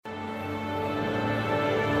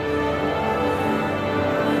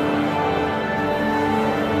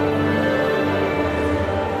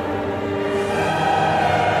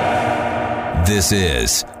This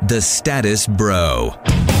is The Status Bro.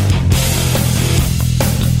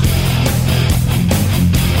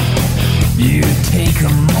 You take a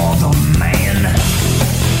mortal man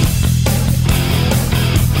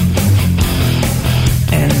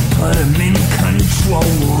and put him in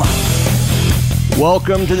control.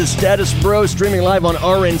 Welcome to the Status Bro, streaming live on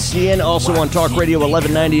RNCN, also on Talk Radio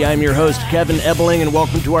 1190. I'm your host, Kevin Ebeling, and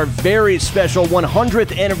welcome to our very special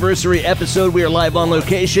 100th anniversary episode. We are live on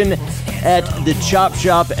location at the Chop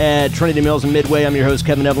Shop at Trinity Mills in Midway. I'm your host,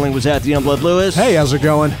 Kevin Ebeling, was at the Youngblood Lewis. Hey, how's it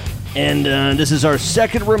going? And this is our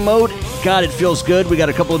second remote. God, it feels good. We got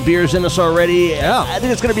a couple of beers in us already. Yeah. I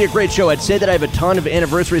think it's going to be a great show. I'd say that I have a ton of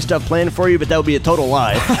anniversary stuff planned for you, but that would be a total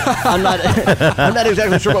lie. I'm not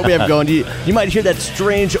exactly sure what we have going. You might hear that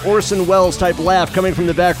strange Orson Welles type laugh coming from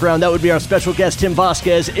the background. That would be our special guest, Tim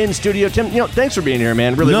Vasquez, in studio. Tim, thanks for being here,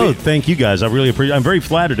 man. Really. Thank you guys. I really appreciate. I'm very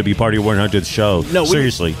flattered to be part of your 100th show. No,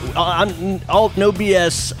 seriously. I'm no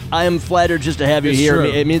BS. I am flattered just to have you here. True.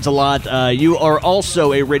 It means a lot. You are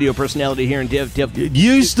also a radio personality here in Div. It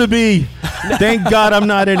used to be. Thank God I'm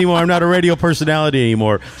not anymore. I'm not a radio personality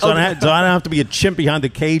anymore. So I don't have to be a chimp behind the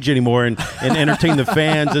cage anymore and entertain the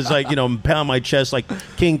fans. It's like, pound my chest like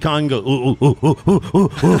King Kong go, ooh, ooh, ooh, ooh,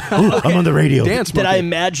 ooh, ooh. I'm on the radio. Did I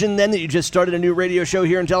imagine then that you just started a new radio show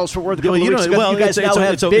here in Dallas-Fort Worth a couple of weeks ago? Well, you guys now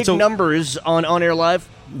have big numbers on Air Live?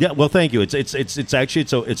 Yeah, well, thank you. It's actually a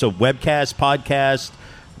webcast, podcast,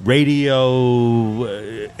 radio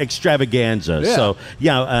extravaganza. Yeah. So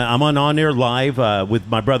I'm on Air Live with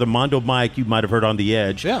my brother Mondo Mike. You might have heard on The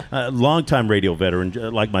Edge. Yeah. Longtime radio veteran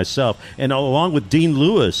like myself, and along with Dean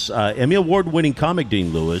Lewis, Emmy Award-winning comic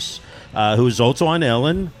Dean Lewis, who is also on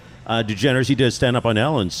Ellen. Degeneracy did stand up on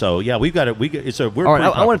Ellen, so we've got it. We're all right.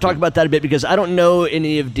 I want to talk about that a bit because I don't know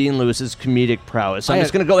any of Dean Lewis's comedic prowess. I'm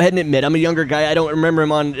just going to go ahead and admit I'm a younger guy. I don't remember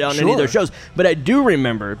him on any of their shows, but I do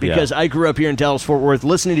remember because I grew up here in Dallas-Fort Worth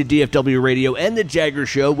listening to DFW Radio and the Jagger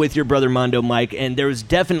Show with your brother Mondo Mike, and there was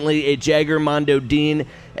definitely a Jagger, Mondo, Dean,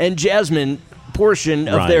 and Jasmine portion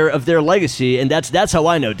of their legacy, and that's how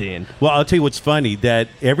I know Dean. Well, I'll tell you what's funny, that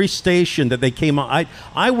every station that they came on,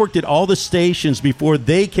 I worked at all the stations before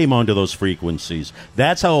they came onto those frequencies.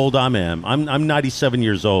 That's how old I am. I'm 97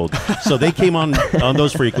 years old. So they came on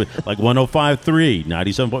those frequencies, like 105.3,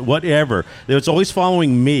 97, whatever. It's always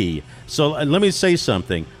following me. So let me say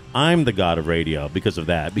something. I'm the god of radio because of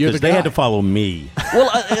that, because they had to follow me. Well,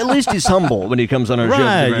 at least he's humble when he comes on our show.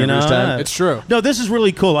 First time. It's true. No, this is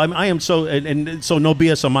really cool. I am so and so no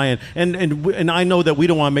BS on my end, and I know that we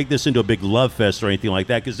don't want to make this into a big love fest or anything like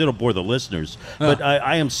that because it'll bore the listeners. But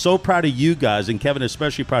I am so proud of you guys, and Kevin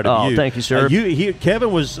especially proud of you. Oh, thank you, sir.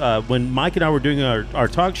 Kevin was when Mike and I were doing our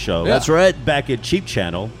talk show. That's right. Back at Cheap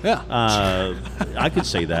Channel. Yeah. I could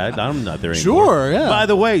say that. I'm not there anymore. Sure. Yeah. By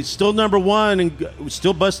the way, still number one and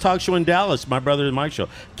still best talk show in Dallas, my brother and Mike show.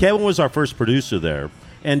 Kevin was our first producer there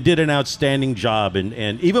and did an outstanding job. And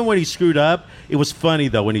even when he screwed up, it was funny,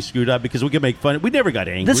 though, when he screwed up because we could make fun. We never got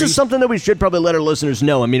angry. This is something that we should probably let our listeners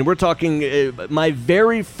know. I mean, we're talking my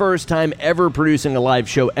very first time ever producing a live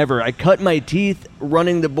show ever. I cut my teeth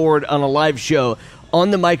running the board on a live show on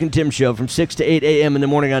the Mike and Tim show from 6 to 8 a.m. in the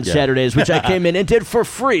morning on Saturdays, which I came in and did for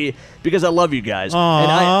free because I love you guys. Aww. And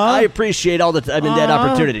I appreciate all the time in that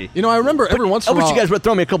opportunity. I remember every once in a while. I wish you guys would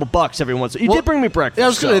throw me a couple bucks every once in a while. You did bring me breakfast. Yeah, I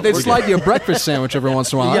was going to say, they'd slide you a breakfast sandwich every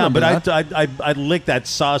once in a while. Yeah, but I lick that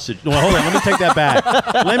sausage. No, hold on. Let me take that back.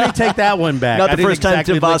 Let me take that one back. Not the first time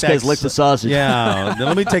Tim Vasquez licked the sausage. Yeah,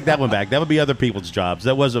 let me take that one back. That would be other people's jobs.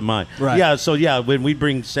 That wasn't mine. Right. Yeah, so when we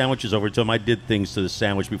bring sandwiches over to him, I did things to the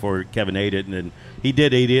sandwich before Kevin ate it, and then he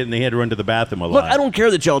did eat it, and they had to run to the bathroom a lot. Look, I don't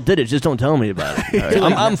care that y'all did it. Just don't tell me about it.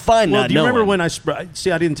 Right? I'm fine well, not do you knowing. remember when I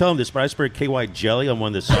didn't tell him this, but I sprayed KY jelly on one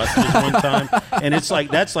of the sausages one time, and that's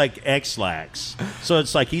like X-Lax. So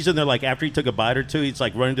it's like he's in there like after he took a bite or two, he's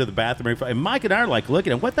like running to the bathroom, and Mike and I are like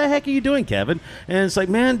looking at him. What the heck are you doing, Kevin? And it's like,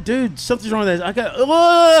 man, dude, something's wrong with that. I got,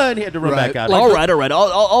 and he had to run back out. All right.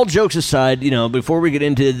 All jokes aside, before we get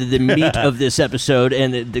into the meat of this episode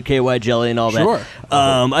and the KY jelly and all that, Sure.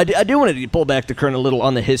 I do want to pull back the curtain a little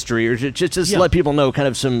on the history, or just let people know kind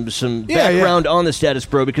of some background on the Status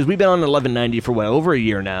Bro, because we've been on 1190 for over a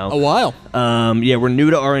year now. A while. We're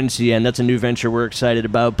new to RNCN. That's a new venture we're excited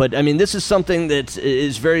about. But, I mean, this is something that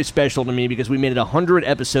is very special to me because we made it 100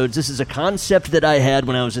 episodes. This is a concept that I had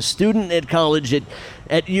when I was a student at college at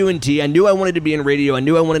UNT. I knew I wanted to be in radio. I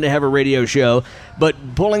knew I wanted to have a radio show. But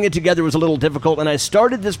pulling it together was a little difficult. And I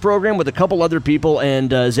started this program with a couple other people,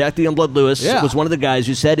 and Zach the Youngblood Lewis was one of the guys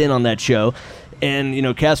who sat in on that show.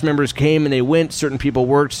 And, cast members came and they went. Certain people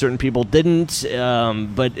worked, certain people didn't.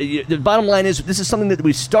 But the bottom line is this is something that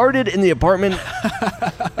we started in the apartment.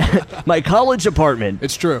 my college apartment.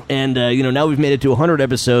 It's true. And, now we've made it to 100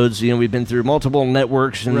 episodes. We've been through multiple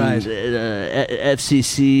networks and Right.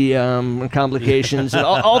 FCC complications and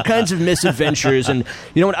all kinds of misadventures. And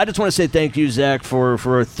you know what? I just want to say thank you, Zach, for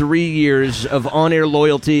 3 years of on-air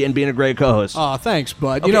loyalty and being a great co-host. Oh, thanks,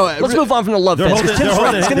 bud. Okay, let's move on from the love They're fest. holding, 'cause they're Tim's right.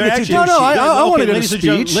 holding, It's gonna they're get too actually, douchey. I wanna get a ladies and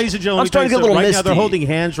gentlemen, speech. ladies and gentlemen, I'm starting to get a little right now they're misty. holding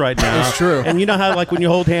hands right now. It's true. And you know how, like, when you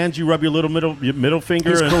hold hands, you rub your little middle finger.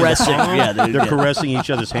 He's and caressing. palm? Yeah, they're caressing each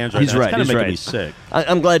other's hands right He's now. right. It's kind of He's making right. me sick.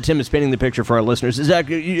 I'm glad Tim is painting the picture for our listeners. Zach,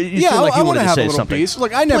 you Yeah, seem like I you want wanted to to have say a little something. piece.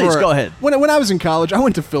 Look, I never. Please, go ahead. When I was in college, I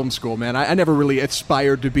went to film school, man. I never really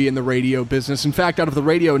aspired to be in the radio business. In fact, out of the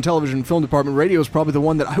radio and television and film department, radio was probably the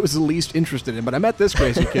one that I was the least interested in. But I met this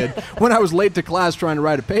crazy kid when I was late to class trying to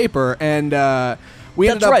write a paper, and we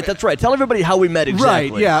ended up. That's right. Tell everybody how we met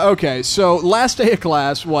exactly. Right, yeah, okay. So last day of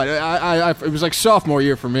class, what? It was like sophomore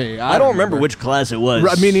year for me. I don't remember which class it was.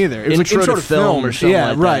 Right, me neither. It was intro like intro to to film or something yeah,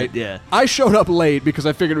 like right. that. Yeah. I showed up late because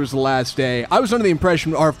I figured it was the last day. I was under the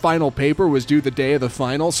impression our final paper was due the day of the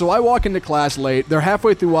final, so I walk into class late. They're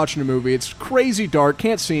halfway through watching a movie. It's crazy dark,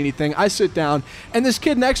 can't see anything. I sit down, and this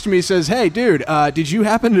kid next to me says, "Hey, dude, did you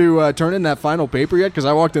happen to turn in that final paper yet? Because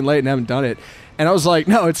I walked in late and haven't done it." And I was like,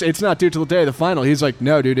 "No, it's not due till the day of the final." He's like,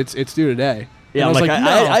 "No, dude, it's due today." Yeah, and I'm I was like,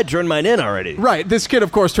 "No." I turned mine in already. Right. This kid,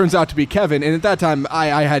 of course, turns out to be Kevin, and at that time,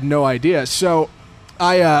 I had no idea. So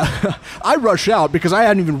I I rush out because I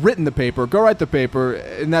hadn't even written the paper. Go write the paper,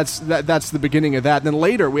 and that's the beginning of that. And then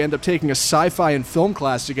later, we end up taking a sci-fi and film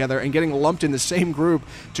class together and getting lumped in the same group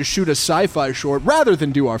to shoot a sci-fi short rather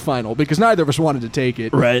than do our final because neither of us wanted to take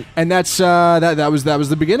it. Right. And that's that was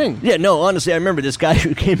the beginning. Yeah, no, honestly, I remember this guy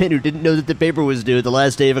who came in who didn't know that the paper was due the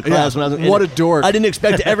last day of a class. Yeah, When I was, what a dork. I didn't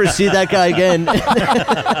expect to ever see that guy again.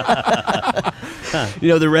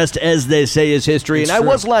 The rest, as they say, is history. It's And true.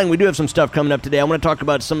 I was lying. We do have some stuff coming up today. I want to talk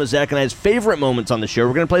about some of Zach and I's favorite moments on the show.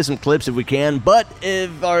 We're going to play some clips if we can. But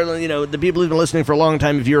if our, the people who've been listening for a long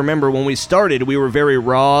time, if you remember, when we started, we were very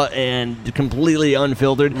raw and completely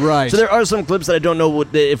unfiltered. Right. So there are some clips that I don't know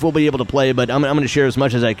if we'll be able to play, but I'm going to share as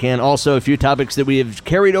much as I can. Also, a few topics that we have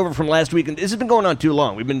carried over from last week. And this has been going on too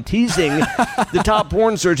long. We've been teasing the top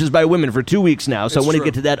porn searches by women for 2 weeks now. So I It's want to true.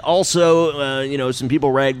 get to that. Also, some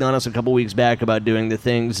people ragged on us a couple weeks back about doing the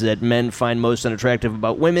things that men find most unattractive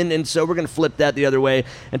about women, and so we're going to flip that the other way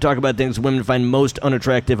and talk about things women find most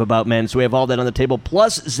unattractive about men. So we have all that on the table,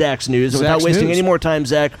 plus Zach's news. And without Zach's wasting news. any more time,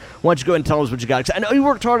 Zach, why don't you go ahead and tell us what you got? 'Cause I know you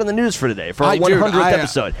worked hard on the news for today, for our I do. 100th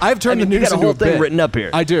episode. I've turned the news You got a into whole a thing bit. written up here.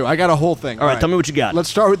 I do. I got a whole thing. All right, tell me what you got. Let's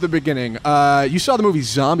start with the beginning. You saw the movie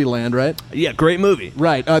Zombieland, right? Yeah, great movie.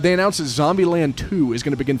 Right. They announced that Zombieland 2 is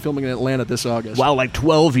going to begin filming in Atlanta this August. Wow, like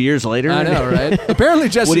 12 years later. I know, right? Apparently,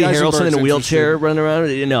 Jesse Woody Eisenberg's Harrelson in a wheelchair interested. running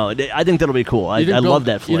around. No, I think that'll be cool. I You think love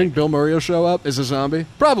that flick. You think Bill Murray will show up as a zombie?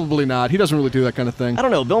 Probably not. He doesn't really do that kind of thing. I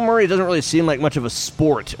don't know. Bill Murray doesn't really seem like much of a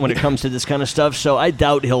sport when it comes to this kind of stuff, so I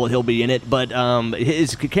doubt he'll be in it. But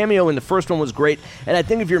his cameo in the first one was great, and I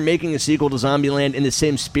think if you're making a sequel to Zombieland in the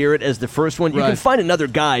same spirit as the first one, you Right. can find another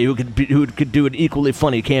guy who could do an equally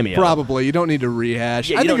funny cameo. Probably. You don't need to rehash.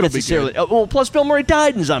 Yeah, I you think don't it'll necessarily. be good. Well, plus Bill Murray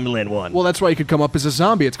died in Zombieland 1. Well, that's why he could come up as a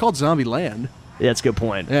zombie. It's called Zombieland. Yeah, that's a good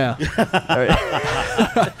point. Yeah. All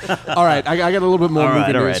right. All right, I got a little bit more All right,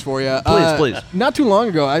 movie all news right. for you. Please. Not too long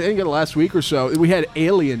ago, I think last week or so, we had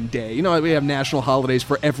Alien Day. You know, we have national holidays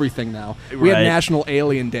for everything now. We have Right. National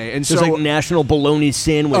Alien Day, and There's so like National Bologna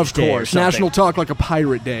Sandwich of Day or course, something. National Talk Like a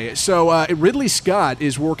Pirate Day. So Ridley Scott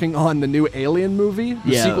is working on the new Alien movie, the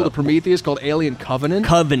Yeah. sequel to Prometheus called Alien Covenant.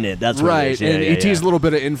 Covenant. That's what Right, it is. Yeah, and yeah, he teased yeah. a little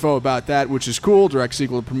bit of info about that, which is cool. Direct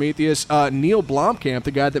sequel to Prometheus. Neil Blomkamp,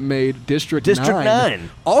 the guy that made District 9.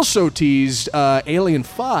 also teased Alien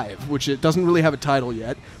 5, which it doesn't really have a title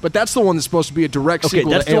yet, but that's the one that's supposed to be a direct Okay,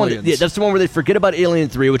 sequel that's to the one. Aliens. Yeah, that's the one where they forget about Alien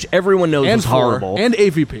 3, which everyone knows and was 4, horrible. and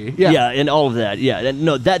AVP. Yeah, and all of that. Yeah, and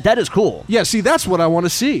no, that is cool. Yeah, see, that's what I want to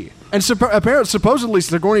see. And apparently, supposedly,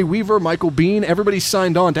 Sigourney Weaver, Michael Biehn, everybody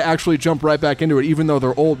signed on to actually jump right back into it, even though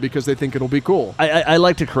they're old, because they think it'll be cool. I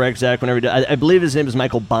like to correct Zach whenever he does. I believe his name is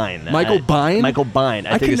Michael Biehn. Michael Biehn? Michael Biehn.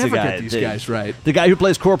 I I think can it's never the guy. get these guys right. The guy who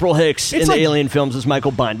plays Corporal Hicks in It's the like Alien films is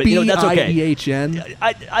Michael Biehn. But that's okay. Biehn.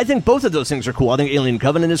 I think both of those things are cool. I think Alien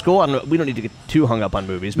Covenant is cool. We don't need to get too hung up on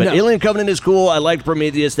movies, but No. Alien Covenant is cool. I liked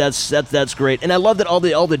Prometheus. That's great, and I love that all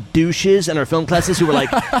the douches in our film classes who were like,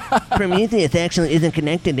 Prometheus actually isn't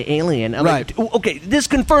connected to Alien. I'm Right. like, okay, this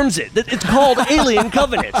confirms it. It's called Alien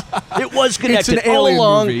Covenant. It was connected It's an Alien all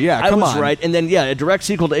along. movie. Yeah, I come was on. right, and then a direct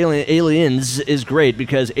sequel to Aliens is great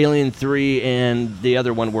because Alien 3 and the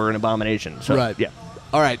other one were an abomination. So Right. yeah.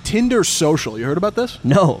 All right, Tinder Social. You heard about this?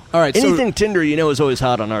 No. All right, so- Anything Tinder, is always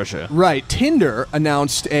hot on our show. Right. Tinder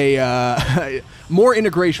announced a more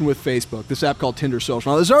integration with Facebook, this app called Tinder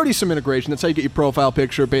Social. Now, there's already some integration. That's how you get your profile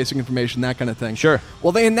picture, basic information, that kind of thing. Sure.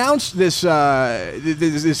 Well, they announced this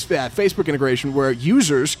Facebook integration where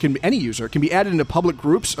any user can be added into public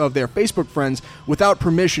groups of their Facebook friends without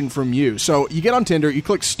permission from you. So you get on Tinder, you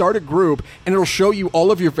click Start a Group, and it'll show you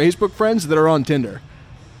all of your Facebook friends that are on Tinder.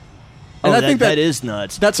 And I think that is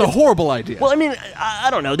nuts. That's a horrible idea. Well, I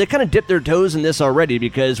don't know. They kind of dipped their toes in this already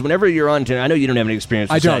because whenever you're on Tinder, I know you don't have any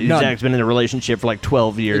experience with I don't, that. none. Zach's been in a relationship for like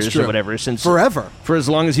 12 years It's true. or whatever. Since Forever. For as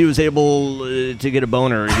long as he was able to get a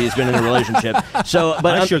boner, he's been in a relationship. So,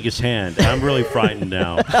 but I shook his hand. I'm really frightened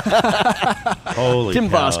now. Holy Tim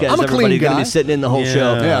cow. Vasquez, I'm a everybody clean going to guy. be sitting in the whole Yeah.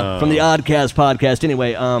 show Yeah. from the Oddcast podcast.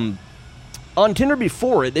 Anyway, on Tinder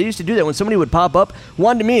before, they used to do that when somebody would pop up.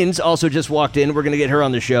 Wanda Means also just walked in. We're going to get her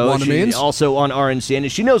on the show. Wanda Means? Also on RNCN,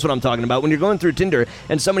 and she knows what I'm talking about. When you're going through Tinder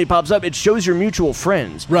and somebody pops up, it shows your mutual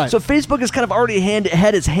friends. Right. So Facebook has kind of already had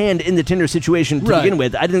its hand in the Tinder situation to Right. begin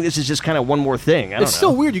with. I think this is just kind of one more thing. I don't It's know.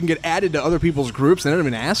 still weird. You can get added to other people's groups and they don't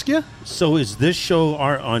even ask you. So is this show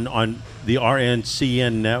on the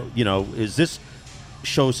RNCN now? Is this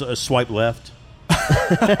shows a swipe left?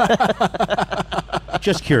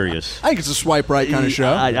 Just curious. I think it's a swipe right kind of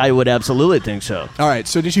show. I would absolutely think so. All right,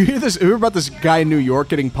 so did you hear this? Hear about this guy in New York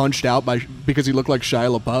getting punched out because he looked like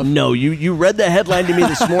Shia LaBeouf? No, you read the headline to me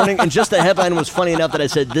this morning, and just the headline was funny enough that I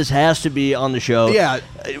said, this has to be on the show. Yeah.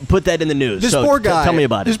 Put that in the news. This So poor guy. Tell me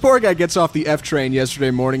about This it. poor guy gets off the F train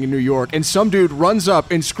yesterday morning in New York, and some dude runs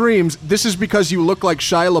up and screams, "This is because you look like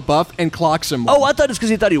Shia LaBeouf," and clocks him. Oh, I thought it's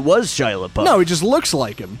because he thought he was Shia LaBeouf. No, he just looks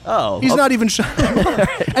like him. Oh, he's okay. not even Shia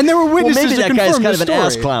LaBeouf. And there were Well, witnesses maybe to that confirm guy's kind the of an story.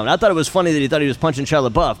 ass clown. I thought it was funny that he thought he was punching Shia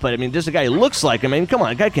LaBeouf, but just a guy who looks like him. Come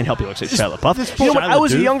on, a guy can't help you look like Shia LaBeouf. You know, when Shia I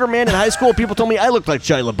was a LaBeouf? younger man in high school, people told me I looked like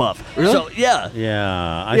Shia LaBeouf. Really? So, yeah.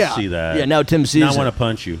 Yeah, I Yeah. see that. Yeah, now Tim sees Now I it. want to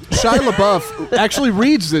punch you. Shia LaBeouf actually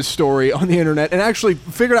reads this story on the internet and actually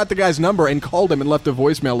figured out the guy's number and called him and left a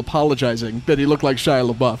voicemail apologizing that he looked like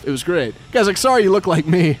Shia LaBeouf. It was great. Guy's like, "Sorry, you look like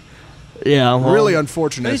me." Yeah, well, Really But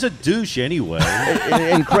unfortunate. he's a douche anyway.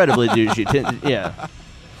 incredibly douchey. Yeah.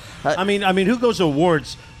 I mean, who goes to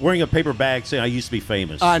awards wearing a paper bag saying "I used to be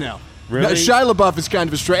famous"? I know. Really? No, Shia LaBeouf is kind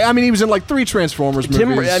of a stray. I mean, he was in like 3 Transformers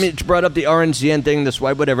movies. Tim, brought up the RNCN thing, the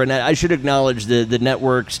swipe, whatever, and I should acknowledge the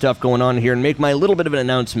network stuff going on here and make my little bit of an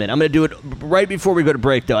announcement. I'm going to do it right before we go to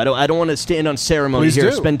break, though. I don't want to stand on ceremony Please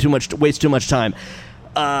here, do. waste too much time.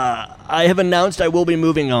 I have announced I will be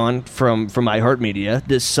moving on from iHeartMedia.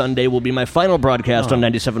 This Sunday will be my final broadcast on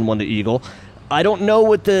 97.1 The Eagle. I don't know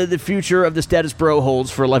what the future of the Status Bro holds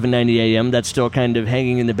for 11:90 a.m. That's still kind of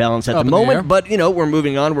hanging in the balance at Up the in the moment. air. But, we're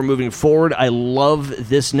moving on. We're moving forward. I love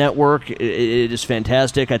this network. It is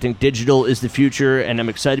fantastic. I think digital is the future, and I'm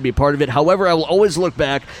excited to be a part of it. However, I will always look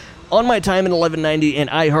back on my time in 1190 and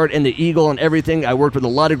iHeart and the Eagle and everything. I worked with a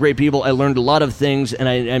lot of great people. I learned a lot of things, and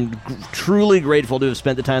I am truly grateful to have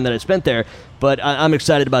spent the time that I spent there. But I'm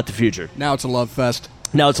excited about the future. Now it's a love fest.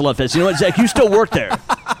 Now it's a love fest. You know what, Zach? You still work there.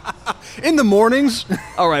 In the mornings.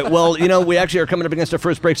 All right. Well, we actually are coming up against our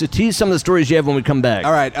first break, so tease some of the stories you have when we come back.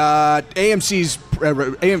 All right. AMC's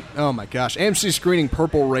screening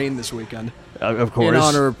Purple Rain this weekend. Of course. In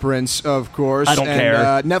honor of Prince, of course. I don't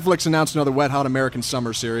care. Netflix announced another Wet Hot American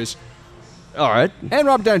Summer series. All right. And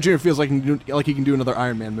Robert Downey Jr. feels like he can do another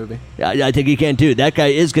Iron Man movie. Yeah, I think he can too. That guy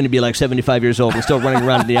is going to be like 75 years old and still running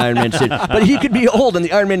around in the Iron Man suit. But he could be old and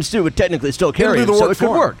the Iron Man suit would technically still carry He'll him, do the so work it could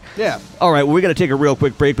for him. work. Yeah. All right, well, we're going to take a real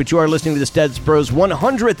quick break, but you are listening to the Status Bros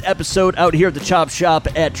 100th episode out here at the Chop Shop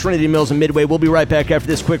at Trinity Mills in Midway. We'll be right back after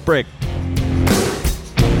this quick break.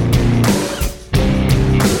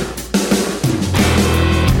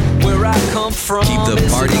 Keep the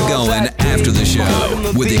party going after the show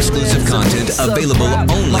with exclusive content available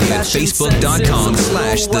only at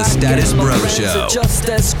facebook.com/The Status Bro Show. Just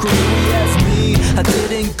as screwy as me, I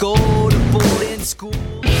didn't go to boarding school.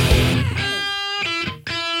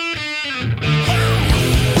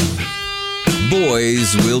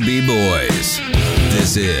 Boys will be boys.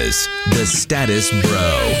 This is The Status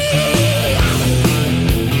Bro.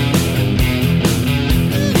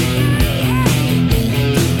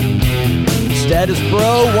 Status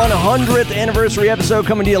Bro 100th anniversary episode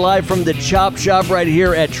coming to you live from the Chop Shop right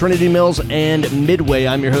here at Trinity Mills and Midway.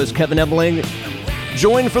 I'm your host, Kevin Ebeling.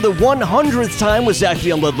 Joined for the 100th time with Zach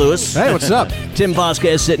the Unled Lewis. Hey, what's up? Tim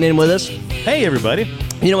Vasquez sitting in with us. Hey, everybody.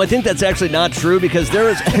 I think that's actually not true because there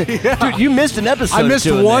is... Dude, you missed an episode. I missed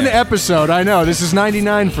or two in one there. episode. I know. This is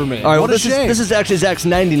 99 for me. All right, what well, a shame. this is actually Zach's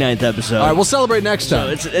 99th episode. All right, we'll celebrate next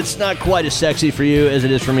so time. it's not quite as sexy for you as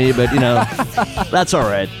it is for me, but, that's all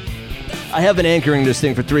right. I have been anchoring this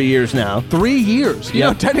thing for 3 years now. 3 years. You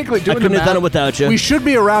know, technically doing I couldn't the have done math, it without you. We should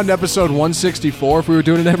be around episode 164 if we were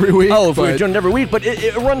doing it every week. Oh, if we were but- doing it every week, but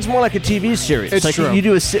it runs more like a TV series. It's like true. you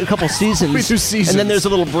do a couple seasons, We do seasons. and then there's a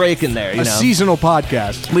little break in there. You a know, seasonal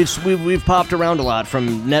podcast. we've popped around a lot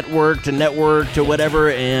from network to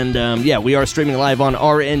whatever, and we are streaming live on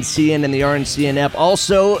RNCN and the RNCN app.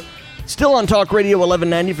 Also, still on Talk Radio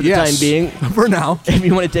 1190 for the time being. For now. If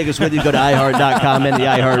you want to take us with you, go to iHeart.com and the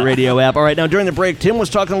iHeartRadio app. All right, now during the break, Tim was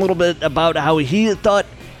talking a little bit about how he thought.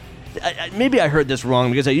 Maybe I heard this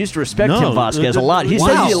wrong because I used to respect Tim Vasquez a lot. He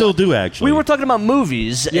said I he still do, actually. We were talking about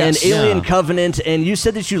movies and Alien Covenant, and you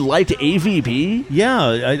said that you liked AVP. Yeah,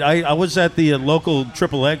 I was at the local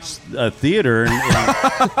XXX theater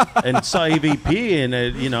and saw AVP,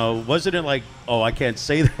 and wasn't it like, oh, I can't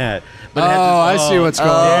say that. But I see what's going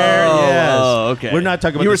on. Yes. Oh, okay. We're not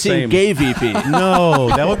talking about you were the same. seeing gay VP. No,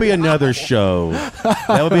 that would be another show.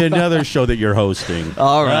 That would be another show that you're hosting.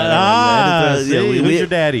 All right. See, who's your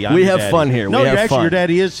daddy? I'm we your have daddy. fun here. No, we have actually, fun. your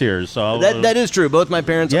daddy is here. So That is true. Both my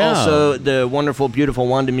parents, Yeah. also the wonderful, beautiful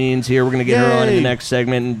Wanda Means here. We're going to get her on in the Yay. next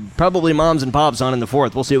segment. And probably Moms and Pops on in the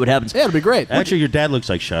fourth. We'll see what happens. Yeah, it'll be great. Actually, your dad looks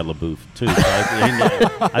like Shia LaBeouf too. So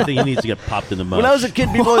I think he needs to get popped in the mud. When I was a kid,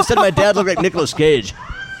 people always said my dad looked like Nicolas Cage.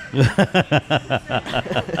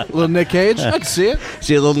 Little Nick Cage. I can see it.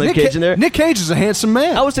 See a little Nick Cage in there? Nick Cage is a handsome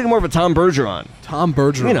man. I was thinking more of a Tom Bergeron. Tom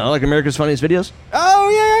Bergeron. You know, like America's Funniest Videos. Oh,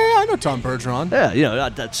 yeah. I know Tom Bergeron. Yeah,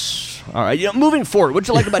 that's all right. Moving forward, what'd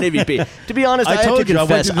you like about AVP? To be honest, I I have to told you, I went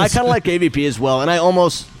confess, to I this- kind of like AVP as well, and I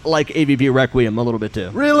almost like AVP Requiem a little bit too.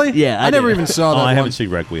 Really? Yeah, I never did. even saw that I one. haven't seen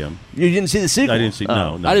Requiem. You didn't see the sequel? I didn't see.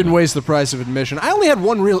 No. I didn't waste the price of admission. I only had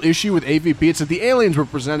one real issue with AVP. It's that the aliens were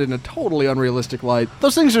presented in a totally unrealistic light.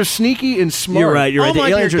 Those things are sneaky and smart. You're right. You're right. Oh The my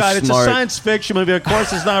dear aliens God! are It's a smart. science fiction movie. Of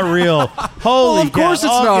course, it's not real. Holy Well, of course cow.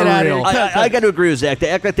 it's Oh, not get out of real. here. I got to agree with Zach. They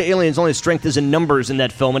act like the aliens' only strength is in numbers in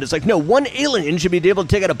that film, and it's like, no, one alien should be able to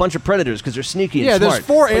take out a bunch of predators because they're sneaky and Yeah, smart. there's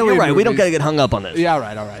four But alien You're right. We don't movies. got to get hung up on this. Yeah, all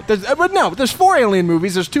right. There's 4 alien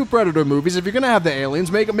movies. There's 2 Predator movies. If you're going to have the aliens,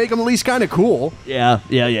 make them at least kind of cool. Yeah.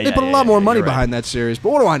 They put a lot more money behind that series,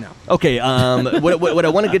 but what do I know? Okay, what I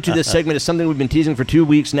want to get to this segment is something we've been teasing for 2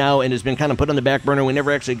 weeks now and has been kind of put on the back burner. We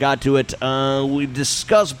never actually got to it. We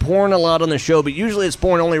discuss porn a lot on the show, but usually it's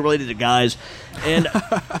porn only related to guys. And,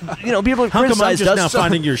 people have How come I'm criticized just now us.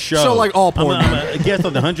 finding your show? so like all porn. I'm a guest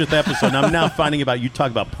on the 100th episode, and I'm now finding about you talk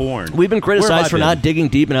about porn. We've been Where have I criticized for been? not digging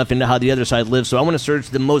deep enough into how the other side lives, so I want to search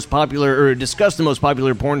the most popular, or discuss the most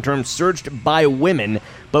popular porn terms searched by women,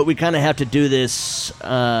 but we kind of have to do this,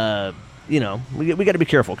 we got to be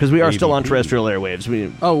careful, because we are still on AVP. terrestrial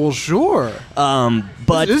airwaves. Oh, well, sure.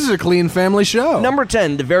 But This is a clean family show. number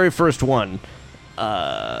 10, the very first one,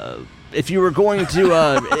 if you were going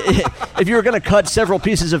to if you were going to cut several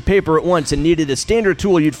pieces of paper at once and needed a standard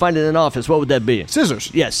tool you'd find in an office, what would that be?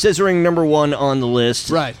 Scissors. Yeah, scissoring number 1 on the list.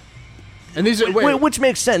 Right. And these are... Wait. Which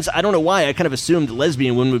makes sense. I don't know why. I kind of assumed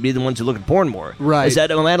lesbian women would be the ones who look at porn more. Right. Am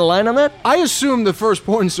I out of line on that? I assume the first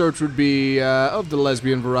porn search would be of the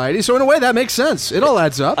lesbian variety, so in a way that makes sense. It all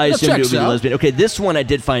adds up. I That assumed it would checks be the out. lesbian. Okay, this one I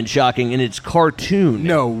did find shocking, and it's cartoon.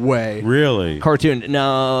 No way. Really? Cartoon.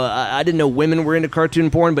 Now, I didn't know women were into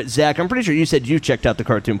cartoon porn, but Zach, I'm pretty sure you said you checked out the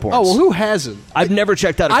cartoon porn. Oh, well, who hasn't? I've never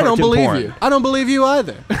checked out a I cartoon don't believe porn. you. I don't believe you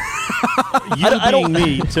either. You being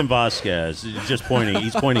me, Tim Vasquez, just pointing.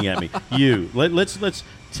 He's pointing at me. You. Let's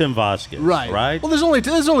Tim Vasquez. Right. Right. Well, there's only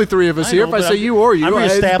 3 of us I here. know, If I but say you or you, I'm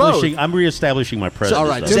it's reestablishing. both. I'm reestablishing my presence. all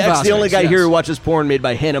right, though. Tim Zach's the only guy Vasquez, here yes. who watches porn made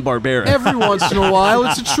by Hanna-Barbera. Every once in a while,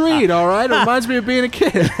 it's a treat, all right? It reminds me of being a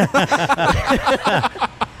kid.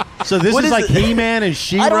 So this What is is like it? He-Man and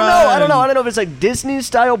She-Ra. I don't know. I don't know if it's like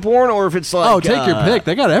Disney-style porn or if it's like... Oh, take your pick.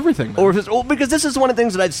 They got everything. Or if it's, because this is one of the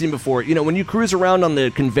things that I've seen before. When you cruise around on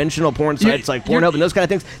the conventional porn sites like Pornhub and those kind of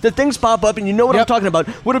things, the things pop up and you know what I'm Yep. talking about.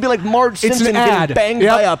 Would it be like Marge It's Simpson an ad. getting banged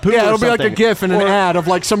Yep. by a poo Yeah, or it'll be like a something? GIF and an Or ad of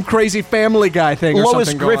like some crazy Family Guy thing or Lois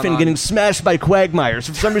something going Griffin on. getting smashed by Quagmire.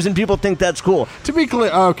 So for some reason, people think that's cool. To be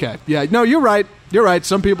clear, okay. Yeah, no, you're right. You're right.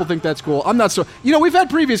 Some people think that's cool. I'm not so... we've had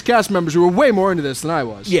previous cast members who were way more into this than I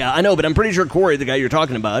was. Yeah, I know, but I'm pretty sure Corey, the guy you're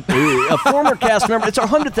talking about, a former cast member, it's our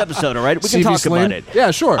 100th episode, all right? We can CV talk Sling? about it.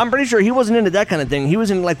 Yeah, sure. I'm pretty sure he wasn't into that kind of thing. He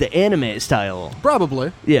was into like the anime style.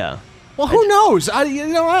 Probably. Yeah. Well, who knows? I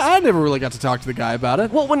never really got to talk to the guy about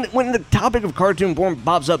it. Well, when the topic of cartoon porn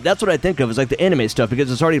pops up, that's what I think of is like the anime stuff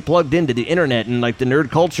because it's already plugged into the internet and like the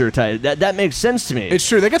nerd culture type. That makes sense to me. It's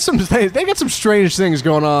true. They got some strange things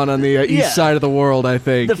going on the Yeah. east side of the world, I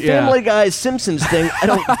think. the Family Guy Simpsons thing, I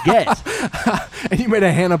don't get. And you made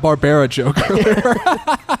a Hanna-Barbera joke earlier.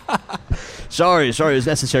 Sorry, it was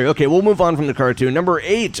necessary. Okay, we'll move on from the cartoon. Number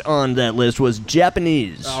 8 on that list was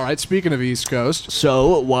Japanese. All right, speaking of East Coast.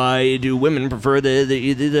 So, why do women prefer the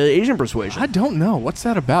Asian persuasion? I don't know. What's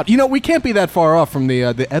that about? You know, we can't be that far off from the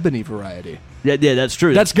ebony variety. Yeah, that's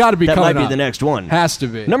true. That's got to be that coming might be up. the next one. Has to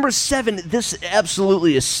be. Number 7, this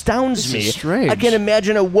absolutely astounds This me. is strange. I can't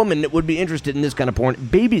imagine a woman that would be interested in this kind of porn.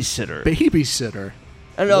 Babysitter. Babysitter.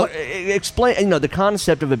 I don't know. What? Explain. You know, the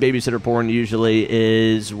concept of a babysitter porn usually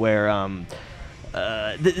is where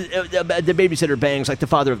the babysitter bangs like the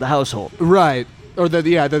father of the household. Right. Or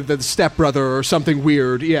the stepbrother or something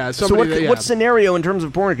weird. Yeah. So Somebody, what scenario in terms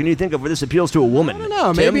of porn can you think of where this appeals to a woman? I don't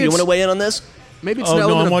know. Tim, Maybe you it's- want to weigh in on this? Maybe it's Oh an no,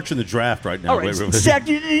 element I'm watching the draft right now. All right, Wait. Zach,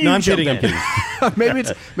 you No, I'm jump kidding. in. I'm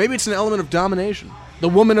kidding. maybe it's an element of domination. The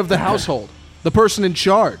woman of the household. The person in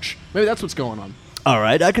charge. Maybe that's what's going on. All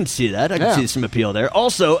right, I can see that. I can Yeah. see some appeal there.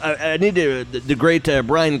 Also, I need to. The great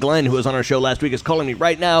Brian Glenn, who was on our show last week, is calling me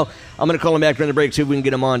right now. I'm going to call him back during the break, see if we can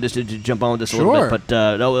get him on just to jump on with this a little Sure. bit.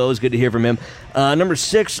 But always good to hear from him. Number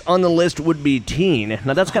 6 on the list would be teen.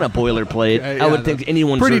 Now, that's kind of boilerplate. Okay, I yeah, would think that's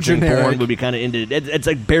anyone pretty searching generic. porn would be kind of into it. It's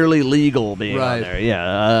like barely legal being Right. on there.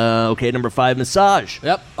 Yeah. Okay, number 5, massage.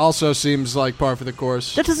 Yep. Also seems like par for the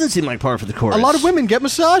course. That doesn't seem like par for the course. A lot of women get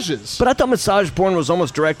massages. But I thought massage porn was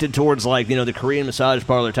almost directed towards, like, you know, the Korean massage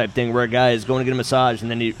parlor type thing where a guy is going to get a massage and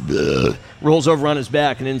then he rolls over on his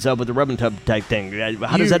back and ends up with a rubbing tub type thing.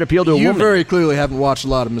 How does that appeal to a you woman? very clearly haven't watched a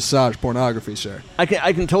lot of massage pornography, sir. I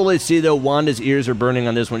can totally see, though, Wanda's ears are burning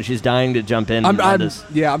on this one. She's dying to jump in.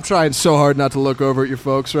 I'm trying so hard not to look over at your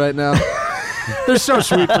folks right now. They're so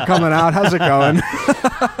sweet for coming out. How's it going?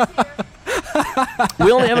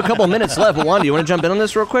 We only have a couple of minutes left, but Wanda, you want to jump in on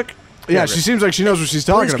this real quick? Yeah, she seems like she knows what she's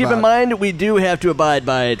talking Please about. keep in mind, we do have to abide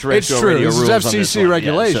by terrestrial true. radio This is rules on FCC this one.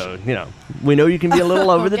 regulation. Yeah, so, you know, we know you can be a little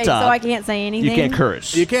over the Okay, top. so I can't say anything. You can't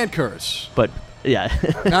curse. You can't curse. But, yeah.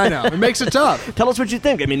 I know. It makes it tough. Tell us what you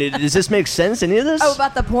think. I mean, does this make sense, any of this? Oh,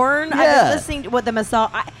 about the porn? I've Yeah. been listening to what the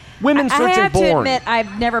massage. Women I searching have porn. to admit,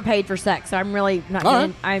 I've never paid for sex, so I'm really not All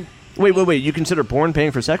getting. Wait. You consider porn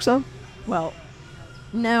paying for sex, though? Well,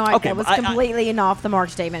 no, Okay, that was I- completely an off the mark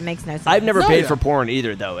statement. Makes no sense. I've never No, paid yeah. for porn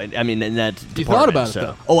either, though. I mean, in that You department, thought about it, so.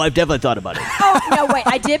 though. Oh, I've definitely thought about it. Oh no, wait!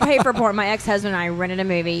 I did pay for porn. My ex-husband and I rented a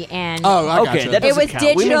movie, and Oh, I Okay, gotcha. that it doesn't was count.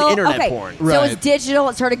 We mean digital. internet okay, porn. so it was Right. digital.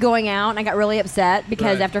 It started going out, and I got really upset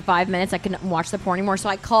because Right. after 5 minutes, I couldn't watch the porn anymore. So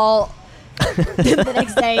I call the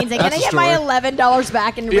next day and say, "Can I That's a get my story. $11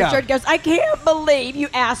 back?" And Yeah. Richard goes, "I can't believe you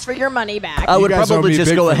asked for your money back." I You would guys owe probably me just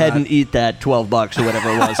big go for ahead that. and eat that $12 or whatever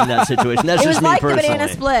it was in that situation. That's it just was me like the personally.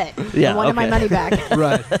 banana split. Yeah, I wanted my okay. money back.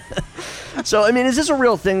 Right. So, I mean, is this a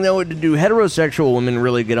real thing, though? Do heterosexual women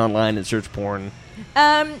really get online and search porn?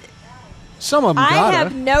 Some of them I gotta.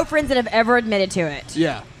 have no friends that have ever admitted to it.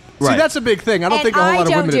 Yeah. Right. See, that's a big thing. I don't And think a whole lot of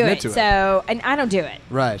don't women do admit it, to it. So, and I don't do it.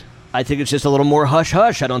 Right. I think it's just a little more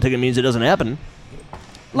hush-hush. I don't think it means it doesn't happen.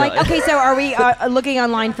 Like, No. okay, so are we looking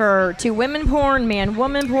online for two women porn,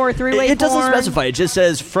 man-woman porn, three-way It doesn't porn? specify. It just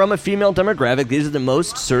says, from a female demographic, these are the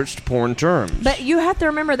most searched porn terms. But you have to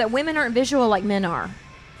remember that women aren't visual like men are.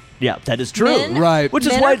 Yeah, that is true. Men, Right. Which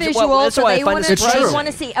is men why are visual, that's so why I they find want it to. surprising. They want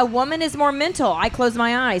to see. A woman is more mental. I close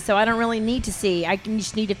my eyes, so I don't really need to see. I can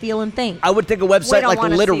just need to feel and think. I would think a We website don't like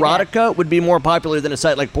wanna see Literotica would be more popular than a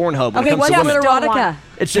site like Pornhub when Okay, it comes what's to women. Literotica?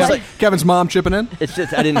 It's just like Kevin's mom chipping in? it's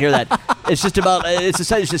just I didn't hear that. It's just about it's a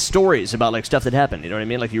site. It's just stories about like stuff that happened. You know what I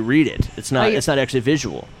mean? Like you read it. It's not. Oh, you- It's not actually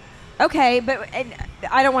visual. Okay, but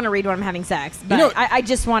I don't want to read when I'm having sex. But know- I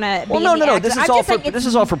just want to. Well, no. This is all for this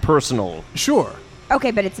is all for personal. Sure.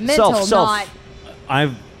 Okay, but it's mental, Self.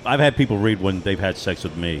 not. I've had people read when they've had sex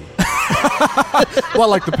with me. What,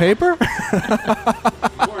 like the paper?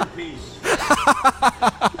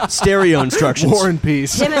 Stereo instructions. War and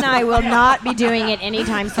Peace. Tim and I will not be doing it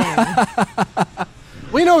anytime soon.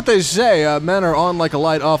 We know what they say. Men are on like a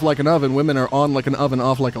light, off like an oven. Women are on like an oven,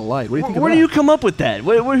 off like a light. What do you think Where of do that? you come up with that?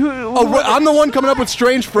 I'm the one coming up with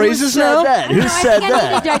strange phrases said now? that? Who No, said I think I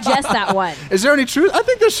need that? to digest that one. Is there any truth? I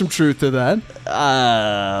think there's some truth to that.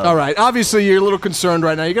 All right. Obviously, you're a little concerned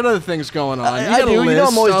right now. You got other things going on. I got a do. You know,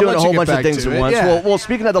 list. I'm always I'll doing let a you whole get bunch of back things to at it. once. Yeah. Well,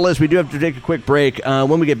 speaking of the list, we do have to take a quick break.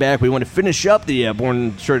 When we get back, we want to finish up the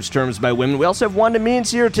Born Search Terms by Women. We also have Wanda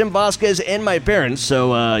Means here, Tim Vasquez, and my parents.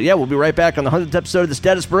 So, yeah, we'll be right back on the 100th episode of The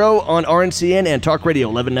Status Bro on RNCN and Talk Radio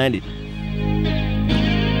 1190.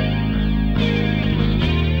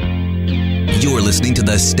 You're listening to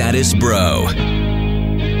The Status Bro.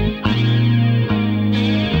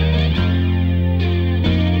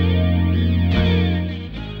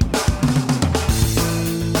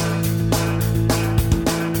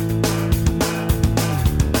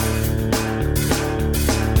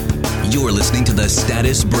 You're listening to The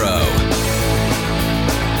Status Bro.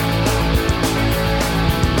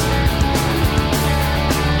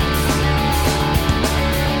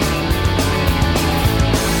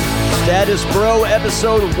 Status Bro,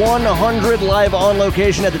 episode 100, live on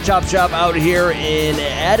location at the Chop Shop out here in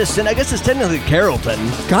Addison. I guess it's technically Carrollton.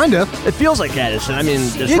 Kind of. It feels like Addison. I mean,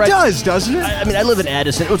 It does, doesn't it? I mean, I live in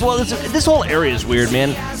Addison. This whole area is weird, man.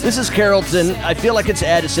 This is Carrollton. I feel like it's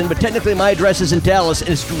Addison, but technically my address is in Dallas, and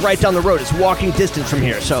it's right down the road. It's walking distance from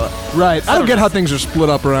here. So, Right. I don't get how things are split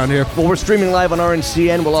up around here. well, we're streaming live on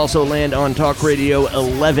RNCN. We'll also land on Talk Radio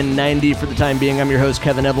 1190 for the time being. I'm your host,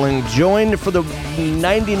 Kevin Ebeling, joined for the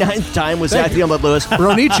 99th time with Zach Theelmott Lewis.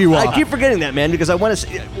 Bronichiwa. I keep forgetting that, man, because I want to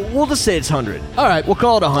say, we'll just say it's 100. All right. We'll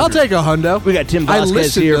call it 100. I'll take a hundo. We got Tim I Vasquez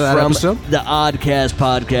listened here to that from episode. the Oddcast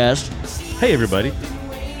podcast. Hey, everybody.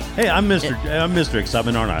 Hey, I'm Mr.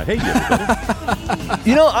 Excitement, aren't I? Hey, everybody.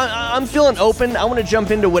 You know, I'm feeling open. I want to jump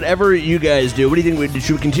into whatever you guys do. What do you think?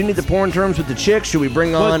 Should we continue the porn terms with the chicks? Should we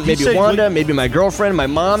bring Well, on you maybe said- Wanda, maybe my girlfriend? My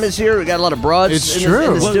mom is here. We got a lot of broads It's in true.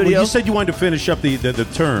 the Well, studio. you said you wanted to finish up the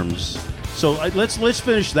terms. So let's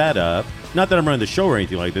finish that up. Not that I'm running the show or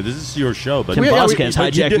anything like that. This is your show. But Tim Vasquez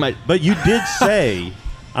but you hijacked did- my- But you did say...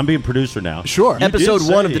 I'm being producer now. Sure. You did Episode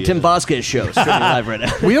 1 of say- the Tim Vasquez show, streaming live right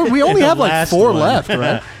now. We only The have like last 4 one. left,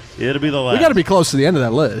 right? It'll be the last. We got to be close to the end of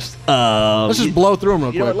that list. Let's just blow through them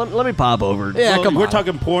real You know quick. what? Let me pop over. Yeah, Well, come we're on.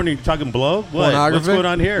 talking porn and you're talking blow? What? What's Pornography? going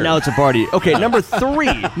on here? Now it's a party. Okay, number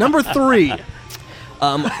 3. Number 3.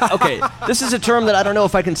 Okay, this is a term that I don't know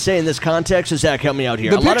if I can say in this context. So Zach, help me out here.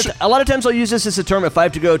 The A lot of times I'll use this as a term. If I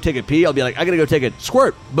have to go take a pee, I'll be like, I gotta go take a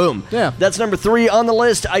Squirt. Boom. Yeah. That's number 3 on the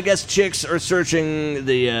list. I guess chicks are searching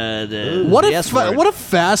the What the a S word. what a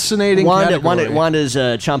fascinating category. Wanda's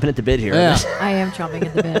chomping at the bit here. Yeah. I am chomping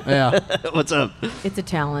at the bit. Yeah. What's up? It's a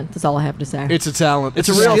talent. That's all I have to say. It's a talent. It's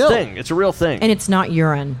a real skill. thing. It's a real thing. And it's not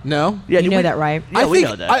urine. No? Yeah, You know that, right? Yeah, I we think,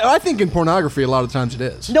 know that. I think in pornography, a lot of times it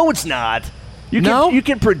is. No, it's not. You No? can, you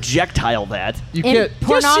can projectile that. You In can't.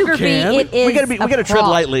 pornography, yes, you can. it is we gotta a tread prop.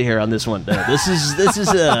 lightly here on this one. This is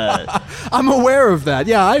I'm aware of that.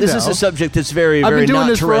 Yeah, I know. this is a subject that's very I've been very doing not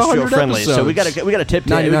this for terrestrial 100 friendly. So we episodes. gotta tiptoe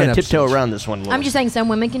 99 tiptoe episodes. around this one. a little. I'm just saying some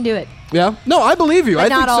women can do it. Yeah. No, I believe you. But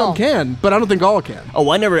I think not some all. can, but I don't think all can. Oh,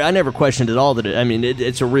 I never questioned at all that. I mean,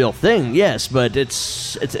 it's a real thing, yes, but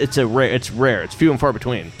it's rare. It's few and far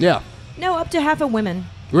between. Yeah. No, up to half of women.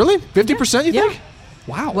 Really? 50%, you Yeah. think?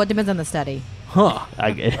 Wow. Well, it depends on the study. Huh.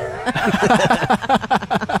 I get.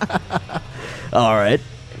 All right.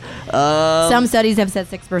 Some studies have said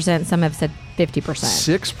 6%. Some have said 50%.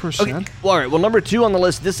 6%? Okay. All right. Well, number 2 on the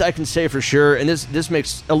list. This I can say for sure, and this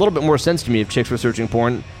makes a little bit more sense to me if chicks were searching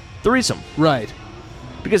porn. Threesome. Right.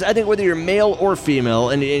 Because I think whether you're male or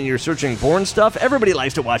female and you're searching porn stuff, everybody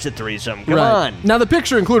likes to watch a threesome. Come right. on. Now, the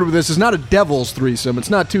picture included with this is not a devil's threesome.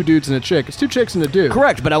 It's not 2 dudes and a chick. It's 2 chicks and a dude.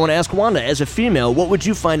 Correct, but I want to ask Wanda, as a female, what would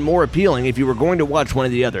you find more appealing if you were going to watch one or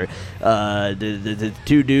the other? The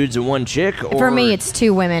 2 dudes and 1 chick? Or For me, it's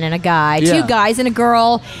 2 women and a guy. Yeah. 2 guys and a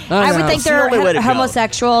girl. I I would know. think It's the they're only way to go.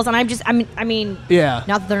 homosexuals, and I mean, Yeah.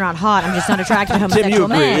 not that they're not hot. I'm just not attracted to Tim, homosexual you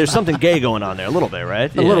agree. men. There's something gay going on there, a little bit,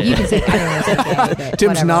 right? A little You can say, I don't know, say gay, but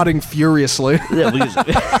Tim's whatever. nodding furiously.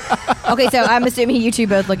 Okay, so I'm assuming you 2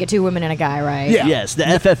 both look at 2 women and a guy, right? Yeah. Yes, the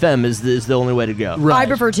FFM is the only way to go. Right. I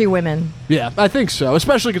prefer 2 women. Yeah, I think so.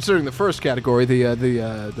 Especially considering the first category,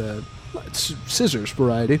 the scissors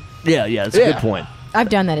variety. Yeah, it's a Yeah. good point. I've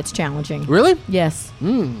done that. It's challenging. Really? Yes.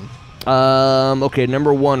 Okay,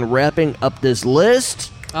 number 1, wrapping up this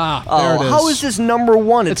list. Ah, Oh, there it is. how is this number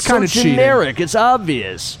 1? It's, It's kinda so cheating. generic. It's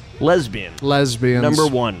obvious. Lesbian. Lesbians. Number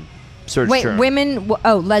 1 search Wait, term. women.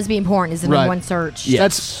 lesbian porn is the Right. number 1 search. Yes.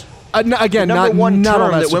 That's again Number not 1 not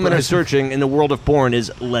all term that women are surprising. searching in the world of porn is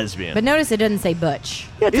lesbian. But notice it doesn't say butch.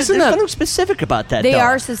 yeah, isn't they're that- kind of specific about that. They though. are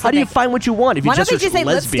How do you specific. find what you want if you Why don't just they search just say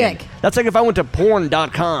lesbian? lipstick? That's like if I went to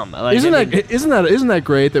porn.com. Like, Isn't I mean, isn't that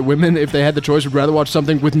great that women, if they had the choice, would rather watch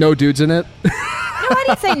something with no dudes in it? No, I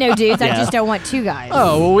didn't say no dudes. I Yeah. just don't want 2 guys.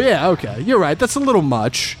 Oh well, yeah, okay, you're right. That's a little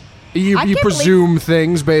much. You I can't presume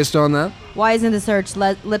things based on that. Why isn't the search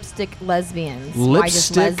lipstick lesbians? Why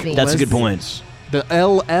just Lipstick lesbians? That's a good point. The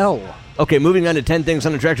LL. Okay, moving on to 10 things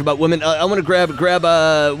unattractive about women. I want to grab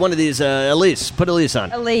one of these. Elise, put Elise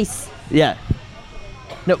on. Elise. Yeah.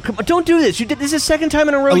 No, come on, don't do this. You did this is the 2nd time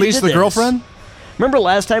in a row. you Elise, did the this. girlfriend. Remember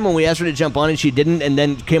last time when we asked her to jump on and she didn't, and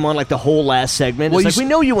then came on like the whole last segment? Well, It's you like, we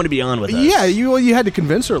know you want to be on with us. Yeah, you had to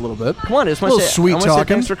convince her a little bit. Come on, I just want A to little say, sweet I wanna say talking.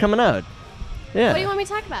 thanks for coming out. Yeah. What do you want me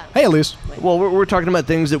to talk about? Hey, Elise. Well, we're talking about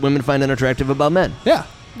things that women find unattractive about men. Yeah,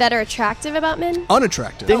 That are attractive about men?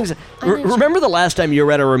 unattractive. Things. Remember the last time you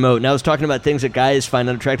were at a remote, and I was talking about things that guys find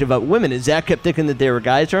unattractive about women, and Zach kept thinking that they were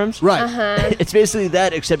guy terms. Right. It's basically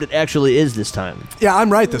that, except it actually is this time. Yeah, I'm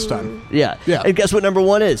right this time. Yeah. Yeah. And guess what number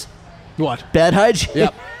 1 is? What? Bad hygiene?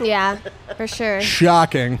 Yep. Yeah, for sure.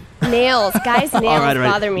 Shocking. Nails. Guys' nails All right.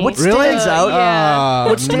 bother me. What stands out? Yeah.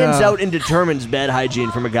 What stands no. out and determines bad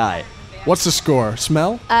hygiene from a guy? What's the score?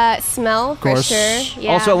 Smell? Smell, for course. sure.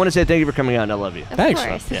 Yeah. Also, I want to say thank you for coming out, and I love you. of Thanks.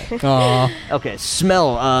 course. Aw. Okay,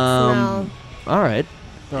 smell. Smell. All right.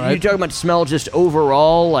 All right. You talking about smell just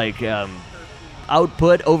overall, like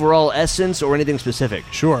output, overall essence, or anything specific?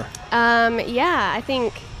 Sure. Yeah, I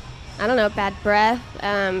think, I don't know, bad breath.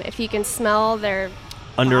 If you can smell their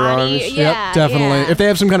Underarms? body. Yeah, Yep, definitely. yeah. If they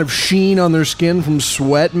have some kind of sheen on their skin from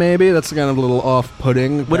sweat, maybe that's kind of a little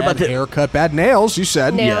off-putting. What Bad about the- haircut? Bad nails? You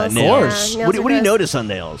said. Nails, of nails. course. Yeah, What do you gross. notice on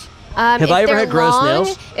nails? Have If I ever they're had gross long,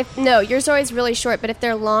 nails? No, yours are always really short. But if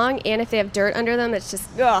they're long and if they have dirt under them, it's just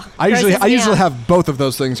ugh. I usually grosses me out. have both of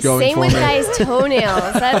those things going Same for with me. guys'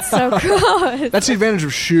 toenails. That's so gross. That's the advantage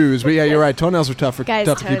of shoes, but yeah, you're right. Toenails are tough Guys'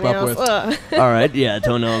 to keep up toenails. with. Ugh. All right, yeah,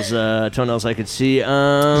 toenails. Toenails, I could see.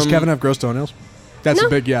 Does Kevin have gross toenails? That's No. a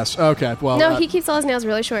big yes. Okay, well. No, he keeps all his nails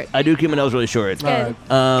really short. I do keep my nails really short. Good.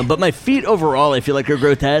 But my feet overall, I feel like are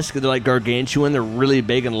grotesque. They're like gargantuan. They're really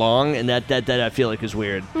big and long, and that I feel like is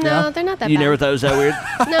weird. No, Yeah. they're not that You bad. never thought it was that weird?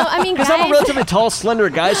 No, I mean, Because I'm a guys. relatively tall, slender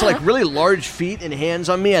guy, so like really large feet and hands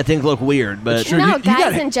on me, I think look weird. But true. No, You got-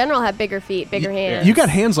 guys in general have bigger feet, bigger hands. You got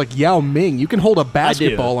hands like Yao Ming. You can hold a I do.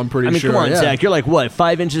 basketball, I'm pretty I mean, sure. come on, yeah. Zach. You're like what,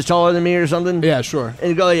 5 inches taller than me or something? Yeah, sure.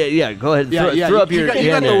 And go, yeah, go ahead. Yeah, yeah, throw up you your got-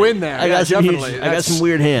 you hand got the win there. I Yeah, got some huge, definitely. I got That's- some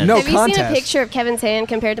weird hands. No Have you seen a contest. picture of Kevin's hand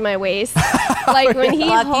compared to my waist? Like when he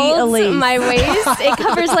Lucky holds Elise. my waist, it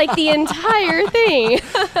covers like the entire thing.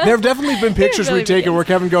 There have definitely been pictures really we've taken big. where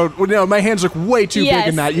Kevin goes, well, no, my hands look way too Yes, big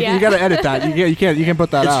in that. You yeah. got to edit that. You can't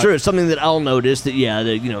put that It's out. true. It's something that I'll notice that,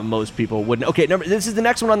 that most people wouldn't. Okay, this is the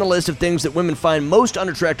next one on the list of things that women find most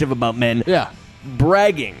unattractive about men. Yeah.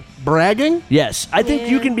 Bragging. Bragging? Yes. I think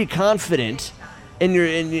you Yeah. can be confident in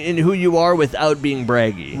in who you are without being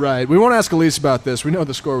braggy. Right. We won't ask Elise about this. We know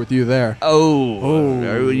the score with you there. Oh.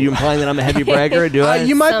 Are you implying that I'm a heavy bragger? Do I?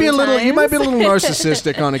 You might be a little Sometimes.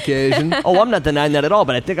 narcissistic on occasion. Oh, I'm not denying that at all,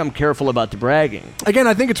 but I think I'm careful about the bragging. Again,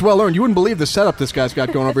 I think it's well earned. You wouldn't believe the setup this guy's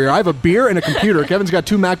got going over here. I have a beer and a computer. Kevin's got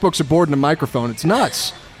 2 MacBooks, a board, and a microphone. It's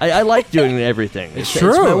nuts. I like doing everything. It's true.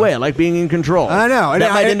 It's my way. I like being in control. I know. And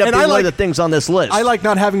That might end up and being I one of like- the things on this list. I like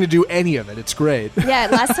not having to do any of it. It's great. Yeah,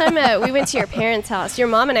 last time we went to your parents' house, your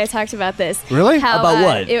mom and I talked about this. Really? How, About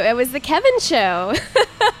what? It was the Kevin show.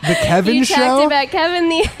 The Kevin you show? talked about Kevin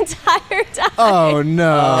the entire time. Oh,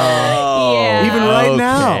 no. Yeah. Even right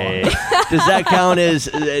now. Okay. Does that count as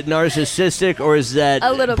narcissistic, or is that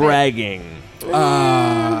A little bit. bragging?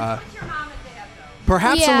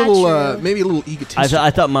 Perhaps Yeah, a little, true. maybe a little egotistic.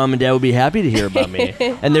 I thought mom and dad would be happy to hear about me,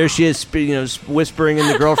 and there she is, whispering in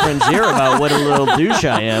the girlfriend's ear about what a little douche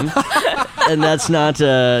I am, and that's not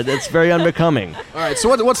that's very unbecoming. All right, so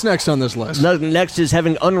what's next on this list? Next is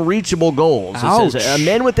having unreachable goals. It Ouch. says a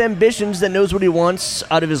man with ambitions that knows what he wants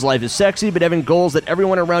out of his life is sexy, but having goals that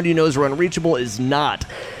everyone around you knows are unreachable is not.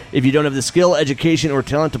 If you don't have the skill, education, or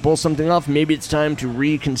talent to pull something off, maybe it's time to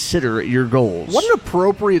reconsider your goals. What an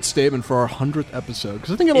appropriate statement for our 100th episode,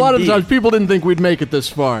 because I think a lot of Indeed. times people didn't think we'd make it this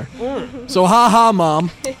far. So ha,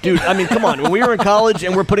 Mom. Dude, I mean, come on. When we were in college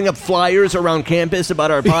and we're putting up flyers around campus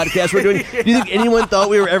about our podcast we're doing, do you think anyone thought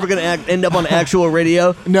we were ever going to end up on actual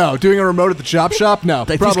radio? No, doing a remote at the chop shop? No, Like,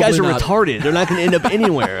 these probably guys are not. retarded. They're not going to end up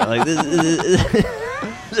anywhere. Like,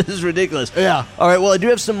 this is ridiculous. Yeah. All right, well, I do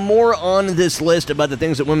have some more on this list about the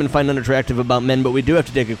things that women find unattractive about men, but we do have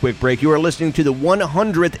to take a quick break. You are listening to the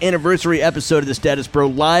 100th anniversary episode of the Status Bro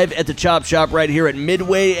live at the Chop Shop right here at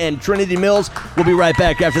Midway and Trinity Mills. We'll be right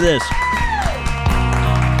back after this.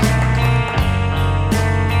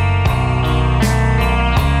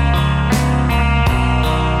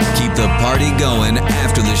 Keep the party going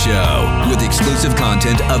after the show with exclusive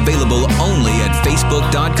content available only at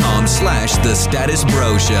facebook.com/The Status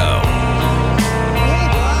Bro Show.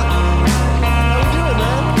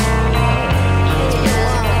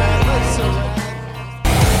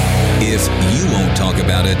 If you won't talk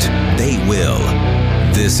about it, they will.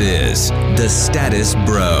 This is The Status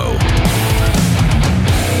Bro.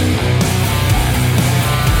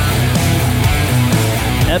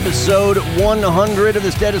 Episode 100 of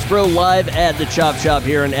the Status Bro live at the Chop Shop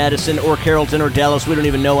here in Addison or Carrollton or Dallas. We don't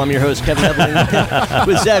even know. I'm your host, Kevin Eveling,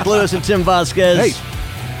 with Zach Lewis and Tim Vasquez. Hey.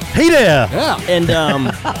 Hey there! Yeah. And,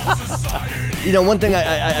 one thing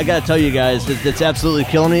I got to tell you guys that's absolutely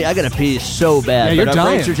killing me. I got to pee so bad. Yeah, you're but our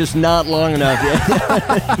dying. breaks are just not long enough yet.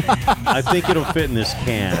 I think it'll fit in this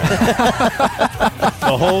can.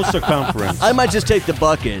 The whole circumference. I might just take the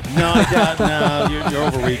bucket. No, you're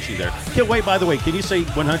overreaching there. Okay, wait, by the way, can you say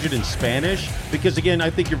 100 in Spanish? Because, again, I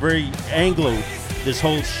think you're very Anglo this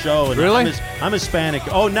whole show. And Really? I'm Hispanic.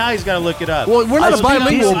 Oh, now he's got to look it up. Well, we're not a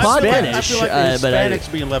bilingual I podcast. feel like the Hispanic's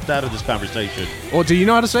being left out of this conversation. Well, do you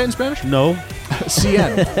know how to say it in Spanish? No.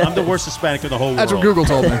 CN. I'm the worst Hispanic in the whole world. That's what Google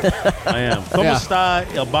told me. I am. ¿Cómo está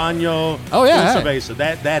el baño? Oh, yeah, Una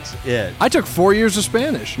cerveza. That's it. I took 4 years of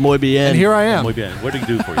Spanish. Muy bien. And here I am. Muy bien. What did he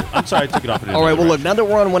do for you? I'm sorry, I took it off. All right, well, look, now that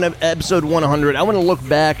we're on episode 100, I want to look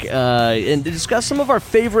back and discuss some of our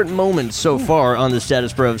favorite moments so far on the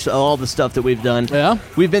Status Bros, all the stuff that we've done. Yeah?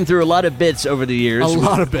 We've been through a lot of bits over the years. A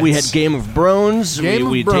lot of bits. We had Game of Brones.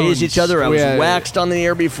 We tased each other. I was waxed on the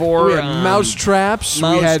air before. We had mouse traps.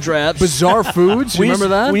 Mouse we had traps. Bizarre foods. You remember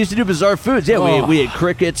that? We used to do bizarre foods. Yeah, we had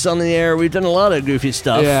crickets on the air. We've done a lot of goofy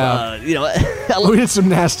stuff. Yeah. We did some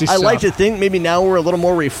nasty stuff. I like to think maybe now we're a little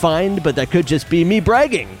more refined, but that could just be me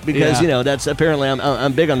bragging because that's apparently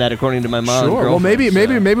I'm big on that according to my mom. Sure. Well, maybe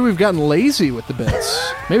we've gotten lazy with the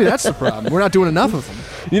bits. Maybe that's the problem. We're not doing enough of them.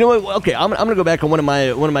 You know what? Okay, I'm gonna go back on one of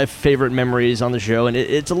my favorite memories on the show, and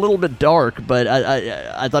it's a little bit dark, but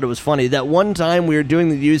I thought it was funny. That one time we were doing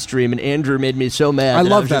the Ustream, and Andrew made me so mad. I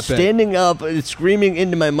love was that just bit. Standing up, screaming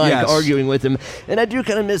into my mic, Yes. arguing with him, and I do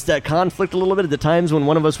kind of miss that conflict a little bit at the times when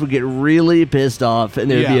one of us would get really pissed off,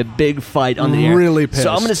 and there would be a big fight on the air. Really pissed.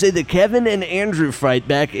 So I'm gonna say the Kevin and Andrew fight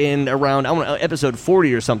back in around episode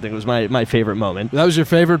 40 or something was my favorite moment. That was your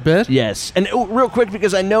favorite bit? Yes, and real quick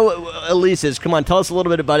because I know Elise is. Come on, tell us a little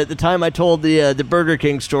bit about it. The time I told the Burger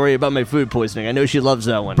King story about my food poisoning. I know she loves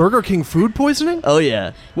that one. Burger King food poisoning? Oh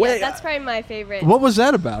yeah. Yeah, that's probably my favorite. What was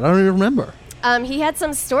that about? I don't even remember. He had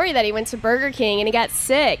some story that he went to Burger King and he got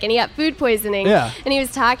sick and he got food poisoning. Yeah. And he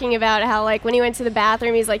was talking about how, like, when he went to the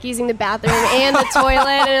bathroom, he's like using the bathroom and the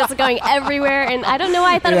toilet, and it's going everywhere. And I don't know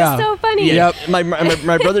why I thought it was so funny. Yeah. Yep.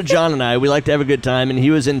 My brother John and I, we like to have a good time, and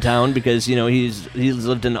he was in town because he's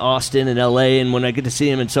lived in Austin and L.A. And when I get to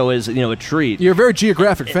see him, it's always a treat. You're a very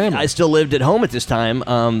geographic family. I still lived at home at this time,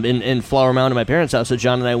 in Flower Mound at my parents' house. So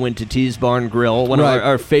John and I went to T's Barn Grill, one of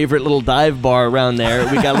our favorite little dive bar around there.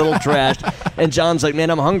 We got a little trashed, and John's like, "Man,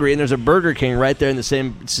 I'm hungry," and there's a Burger King right there in the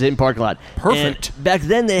same parking lot. Perfect. And back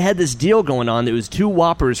then they had this deal going on. It was 2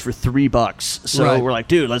 Whoppers for $3. So we're like,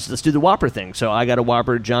 dude, let's do the Whopper thing. So I got a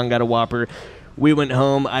Whopper, John got a Whopper. We went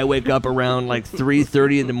home. I wake up around like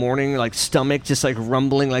 3:30 in the morning, like stomach just like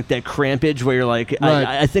rumbling, like that crampage where you're like,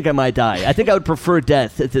 I think I might die. I think I would prefer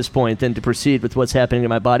death at this point than to proceed with what's happening in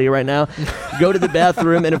my body right now. Go to the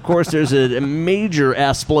bathroom, and of course there's a major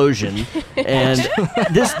explosion, and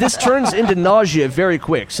this turns into nausea very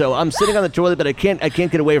quick. So I'm sitting on the toilet, but I can't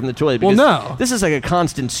get away from the toilet because this is like a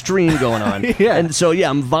constant stream going on. And so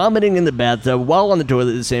I'm vomiting in the bathtub while on the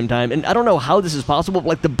toilet at the same time, and I don't know how this is possible. But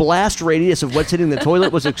like the blast radius of what's hitting the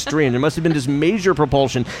toilet was extreme. There must have been this major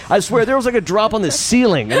propulsion. I swear there was like a drop on the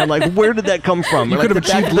ceiling, and I'm like, where did that come from? You could have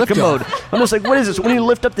achieved the commode. I'm just like, what is this? When you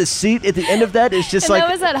lift up the seat at the end of that, it's just and like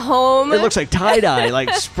that was at home. It looks like tie-dye,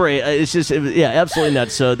 like spray. It's just absolutely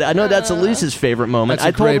nuts. So I know that's Elise's favorite moment.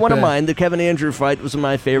 I told one of mine. The Kevin Andrew fight was one of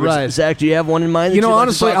my favorites. Right. Zach, do you have one in mind? You know,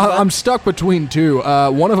 honestly, I'm stuck between two.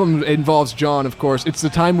 One of them involves John, of course. It's the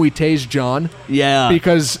time we tased John. Yeah.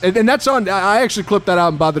 Because, and that's on, I actually clipped that out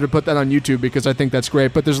and bothered to put that on YouTube because I think that's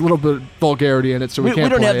great, but there's a little bit of vulgarity in it, so we can't We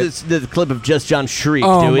don't play have the clip of just John shriek,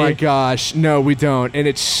 oh do we? my gosh, no, we don't, and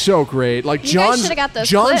it's so great. Like You guys should've got those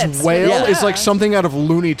John's clips. wail Yeah. is like something out of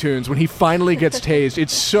Looney Tunes when he finally gets tased.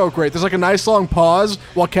 It's so great. There's like a nice long pause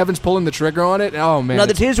while Kevin's pulling the trigger on it. Oh man! Now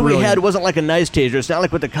the it's taser brilliant. we had wasn't like a nice taser. It's not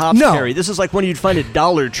like what the cops No. carry. This is like when you'd find a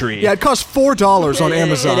Dollar Tree. Yeah, it costs $4 on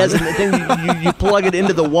Amazon. It has a thing you plug it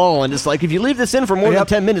into the wall, and it's like if you leave this in for more than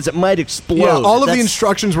 10 minutes, it might explode. Yeah, all of That's the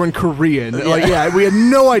instructions were in Korean. Like, we had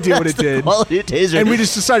no idea what it did. quality of taser. And we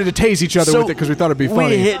just decided to tase each other with it because we thought it'd be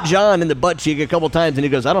funny. We hit John in the butt cheek a couple times, and he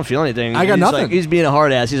goes, "I don't feel anything." I got He's nothing. Like, he's being a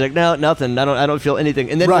hard ass. He's like, "No, nothing. I don't feel anything."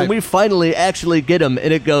 And then Right. when we finally actually get him,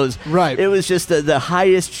 and it goes, Right. It was just the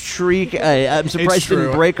highest shriek. I'm surprised it didn't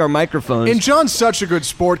true. break our microphones. And John's such a good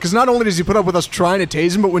sport because not only does he put up with us trying to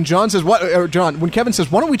tase him, but when John says when Kevin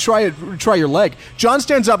says, "Why don't we try your leg?" John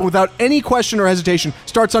stands up and without any question or hesitation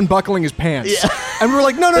starts unbuckling his pants. Yeah. And we're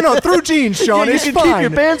like, "No, through jeans, Sean. Yeah, you it's can fine. keep your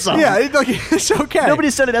pants on. Yeah, it's okay." Nobody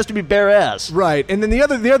said it has to be bare ass. Right, and then the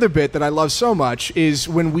other bit that I love so much is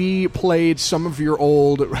when we played some of your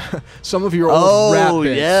old rap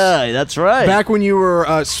bits. Yeah, that's right. Back when you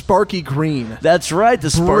were Sparky Green. That's right, the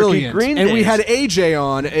Sparky Brilliant. Green And we days. had AJ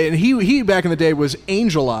on, and he back in the day was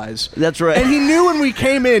Angel Eyes. That's right. And he knew when we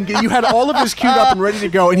came in, you had all of this queued up and ready to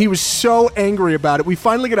go, and he was so angry about it. We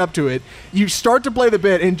finally get up to it. You start to play the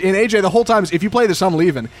bit, and AJ the whole time is, if you play this, I'm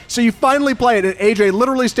leaving. So you finally finally play it, and AJ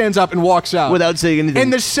literally stands up and walks out. Without saying anything.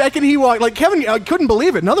 And the second he walked, like Kevin couldn't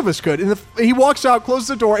believe it. None of us could. And he walks out, closes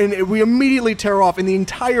the door, and we immediately tear off. And the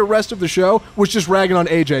entire rest of the show was just ragging on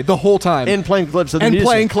AJ the whole time. And playing clips of the and music.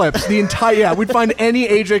 playing clips. The entire, yeah, we'd find any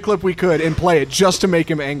AJ clip we could and play it just to make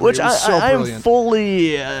him angry. Which it was so I am brilliant.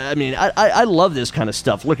 fully, I love this kind of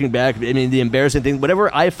stuff. Looking back, I mean, the embarrassing thing,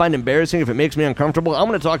 whatever I find embarrassing, if it makes me uncomfortable, I'm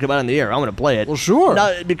going to talk about it on the air. I'm going to play it. Well, sure.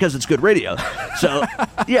 Not because it's good radio. So,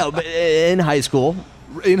 yeah, but in high school,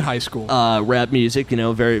 rap music,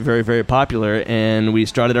 very, very, very popular, and we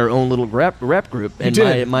started our own little rap group. And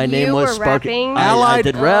did. my name You was were Sparky. rapping? I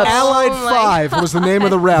did rap. Allied Oh, my 5 was the name of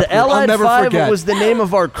the rap The group. I'll Allied never 5 forget. was the name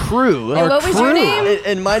of our crew. And what was your name?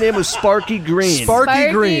 And my name was Sparky Green. Sparky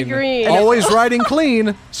Sparky Green. Green. Always riding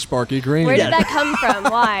clean. Sparky Green. Where did that come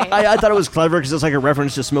from? Why? I thought it was clever because it's like a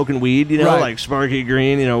reference to smoking weed, Right. like Sparky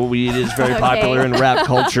Green. Weed is very Okay. popular in rap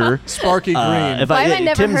culture. Sparky Green. Why have I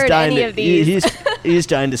never Tim's heard dying any to- of these? He's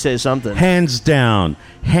dying to say something.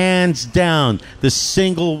 Hands down, the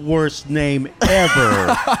single worst name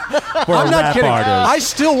ever for I'm a not rap kidding. artist. I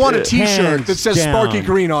still want a T-shirt Hands that says down. Sparky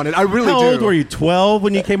Green on it. I really How do. old were you? 12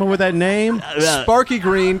 when you came up with that name? Sparky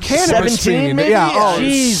Green, Cannabis 17 Fiend. maybe? Yeah, oh,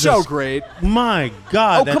 Jesus. so great. My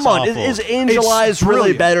God, Oh, that's come on. awful. Is Angel It's Eyes really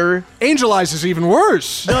brilliant. better? Angel Eyes is even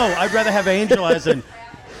worse. No, I'd rather have Angel Eyes than,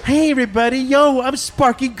 hey, everybody, yo, I'm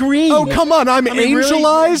Sparky Green. Oh, come on. I'm I mean, Angel really?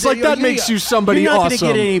 Eyes? Like, that makes you somebody You're not awesome.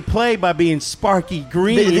 going to get any play by being Sparky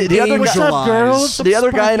Green. The other What's Angel up, girls? Eyes. I'm The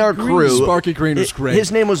other guy in Sparky our Green. crew, Sparky Green was great.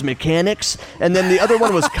 His name was Mechanics, and then the other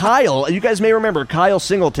one was Kyle. You guys may remember Kyle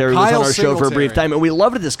Singletary was Kyle on our show for a brief Singletary. time, and we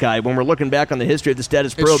loved this guy when we're looking back on the history of the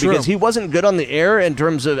Status Pro It's true. because he wasn't good on the air in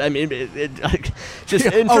terms of, in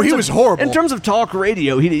terms he of- was horrible. In terms of talk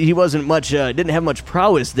radio, he wasn't much, didn't have much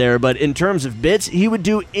prowess there, but in terms of bits, he would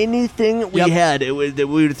do anything we Yep. had that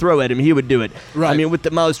we would throw at him, he would do it. Right. I mean, with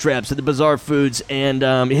the mousetraps and the bizarre foods, and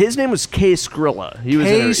his name was Kay Skrilla. He was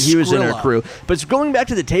in our Skrilla. crew. But going back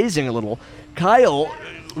to the tasing a little, Kyle.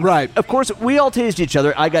 Right. Of course, we all tased each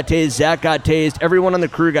other. I got tased, Zach got tased, everyone on the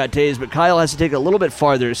crew got tased, but Kyle has to take it a little bit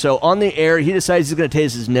farther. So on the air, he decides he's going to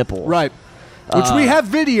tase his nipple. Right. Which we have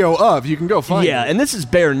video of. You can go find Yeah, it. and this is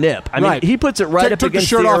bare nip. I Right. mean, he puts it right up Took the against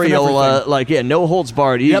shirt the off and areola, everything. no holds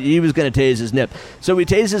barred. Yep. He was going to tase his nip. So we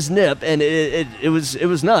tased his nip, and it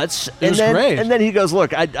was nuts. It was then, great. And then he goes,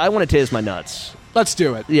 look, I want to tase my nuts. Let's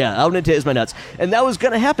do it. Yeah, I want to tase my nuts. And that was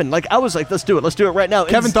going to happen. Like, I was like, let's do it right now.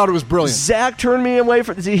 Kevin And thought it was brilliant. Zach turned me away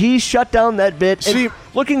from. He shut down that bit. And See-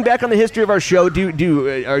 looking back on the history of our show,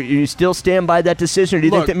 are you still stand by that decision, or do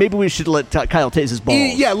you Look- think that maybe we should let Kyle tase his balls?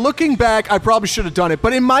 Yeah, looking back, I probably should have done it.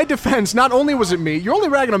 But in my defense, not only was it me, you're only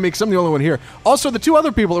ragging on me because I'm the only one here. Also, the two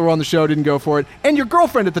other people that were on the show didn't go for it. And your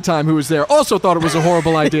girlfriend at the time who was there also thought it was a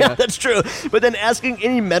horrible idea. Yeah, that's true. But then asking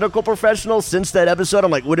any medical professional since that episode,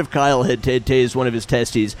 I'm like, what if Kyle had tased one of his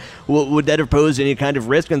testes? Would that have posed any kind of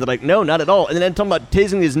risk? And they're like, no, not at all. And then I'm talking about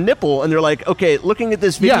tasing his nipple, and they're like, okay, looking at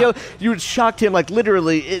this video, Yeah. you shocked him like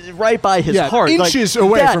literally right by his Yeah, heart. inches like,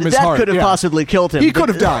 away that, from his that heart, could have yeah. possibly killed him. He could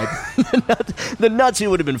have died. The nuts, he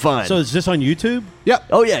would have been fine. So is this on YouTube? Yep.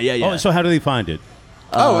 oh, yeah. Oh, so how do they find it?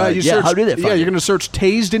 You yeah, search, how do they find Yeah, it? you're going to search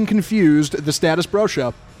Tased and Confused, the Status Bro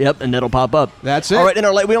Show. Yep, and that'll pop up. That's it. All right, and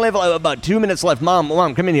we only have about 2 minutes left. Mom,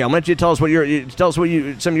 come in here. I want you to tell us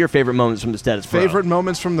some of your favorite moments from the Status Pro. Favorite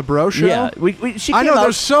moments from the Bro Show? Yeah, she I came know, out-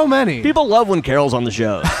 there's so many. People love when Carol's on the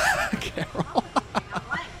show. Carol.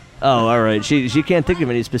 Oh, all right. She can't think of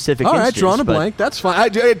any specific. All right, instance, drawing a but- blank. That's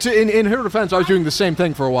fine. In her defense, I was doing the same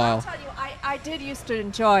thing for a while. I'll tell you, I did used to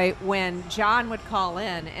enjoy when John would call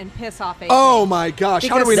in and piss off AJ. Oh my gosh!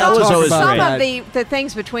 How do we Because not that was talk always about great. some that? of the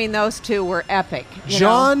things between those two were epic. you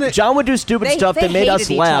know? John would do stupid They- stuff they that made us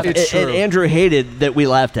hated each laugh, other. It's and true. Andrew hated that we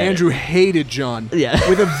laughed at Andrew it. hated John. Yeah.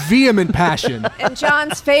 With a vehement passion. And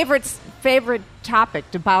John's favorite topic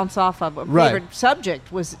to bounce off of, Right. favorite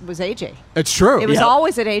subject was AJ. It's true. It was Yep.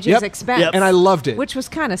 always at AJ's Yep. expense. Yep. And I loved it. Which was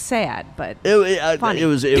kind of sad, but It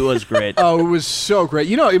was great. Oh, it was so great.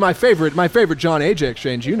 You know, my favorite John AJ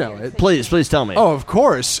exchange. You know it. Please tell me. Oh, of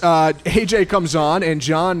course. AJ comes on, and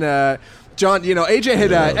John, you know, AJ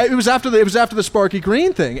had. It was after the Sparky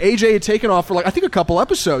Green thing. AJ had taken off for I think a couple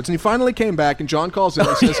episodes, and he finally came back. And John calls in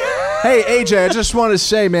and says, "Hey, AJ, I just want to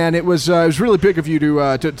say, man, it was really big of you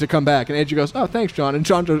to come back." And AJ goes, "Oh, thanks, John." And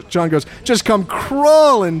John goes, "Just come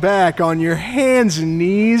crawling back on your hands and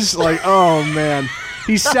knees." Like, oh man,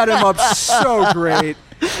 he set him up so great.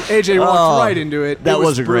 AJ walked right into it. That It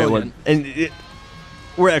was a great brilliant. one. And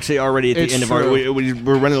we're actually already at the It's end of our. true.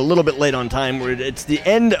 We're running a little bit late on time. It's the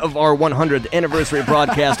end of our 100th anniversary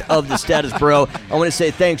broadcast of the Status Bro. I want to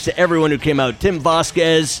say thanks to everyone who came out. Tim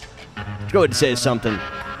Vasquez, go ahead and say something.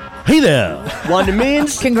 Hey there. Wanda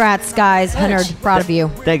Means. Congrats, guys. 100. Proud of you.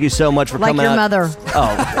 Thank you so much for Like coming your out. mother.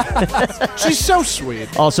 Oh. She's so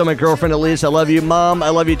sweet. Also, my girlfriend Elise, I love you. Mom, I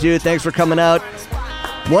love you too. Thanks for coming out.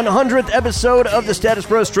 100th episode of The Status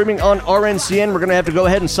Bro streaming on RNCN. We're going to have to go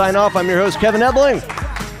ahead and sign off. I'm your host, Kevin Ebling.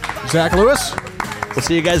 Zach Lewis. We'll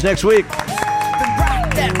see you guys next week.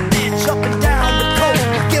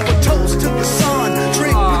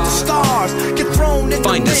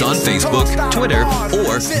 Find us on Facebook, Twitter,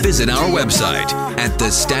 or visit our website at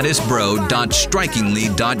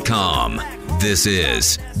thestatusbro.strikingly.com. This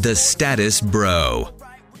is The Status Bro.